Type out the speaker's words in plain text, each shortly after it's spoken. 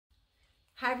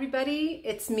Hi everybody,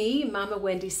 it's me, Mama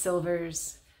Wendy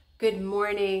Silvers. Good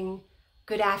morning,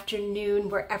 good afternoon,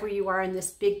 wherever you are in this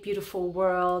big, beautiful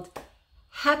world.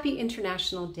 Happy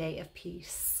International Day of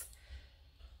Peace.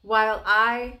 While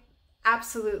I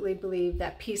absolutely believe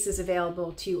that peace is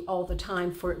available to you all the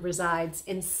time, for it resides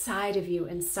inside of you,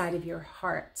 inside of your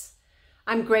heart,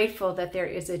 I'm grateful that there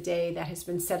is a day that has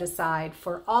been set aside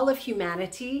for all of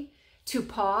humanity to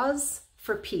pause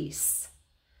for peace.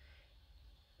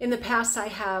 In the past, I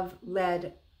have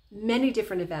led many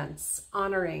different events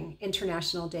honoring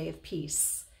International Day of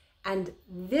Peace. And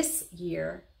this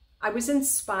year, I was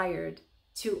inspired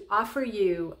to offer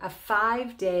you a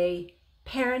 5-day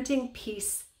parenting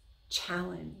peace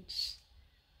challenge.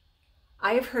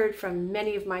 I have heard from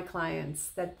many of my clients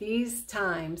that these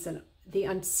times and the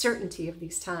uncertainty of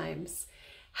these times,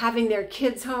 having their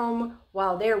kids home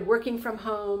while they're working from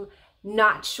home,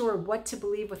 not sure what to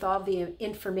believe with all the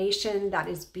information that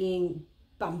is being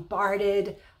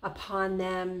bombarded upon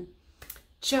them,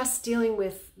 just dealing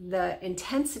with the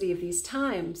intensity of these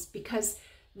times, because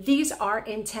these are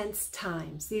intense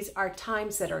times. These are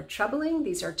times that are troubling.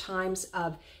 These are times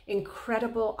of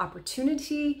incredible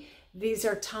opportunity. These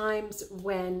are times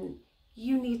when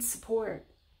you need support.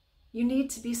 You need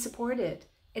to be supported,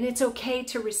 and it's okay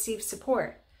to receive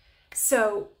support.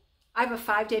 So I have a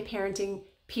 5-day parenting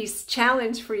peace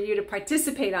challenge for you to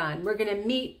participate on. We're going to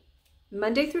meet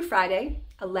Monday through Friday,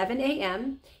 11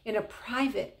 a.m. in a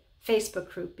private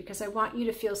Facebook group, because I want you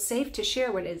to feel safe to share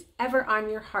what is ever on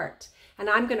your heart. And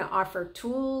I'm going to offer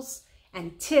tools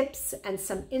and tips and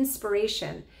some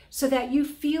inspiration so that you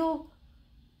feel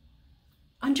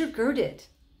undergirded.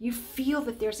 You feel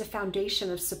that there's a foundation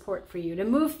of support for you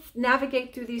to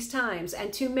navigate through these times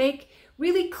and to make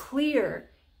really clear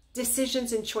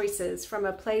decisions and choices from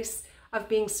a place of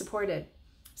being supported.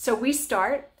 So we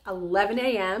start 11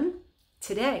 a.m.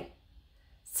 today.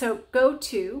 So go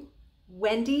to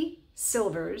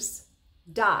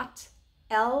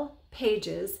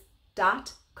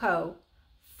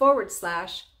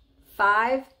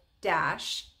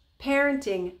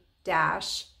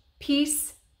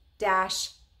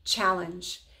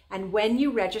And when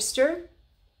you register,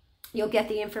 you'll get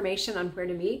the information on where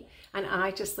to meet. And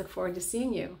I just look forward to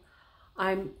seeing you.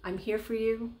 I'm here for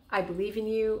you. I believe in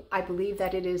you. I believe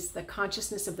that it is the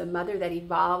consciousness of the mother that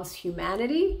evolves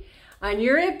humanity. And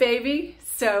you're it, baby.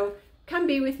 So come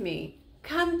be with me.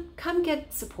 Come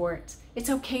get support. It's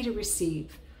okay to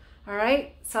receive. All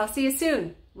right? So I'll see you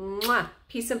soon. Mwah.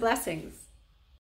 Peace and blessings.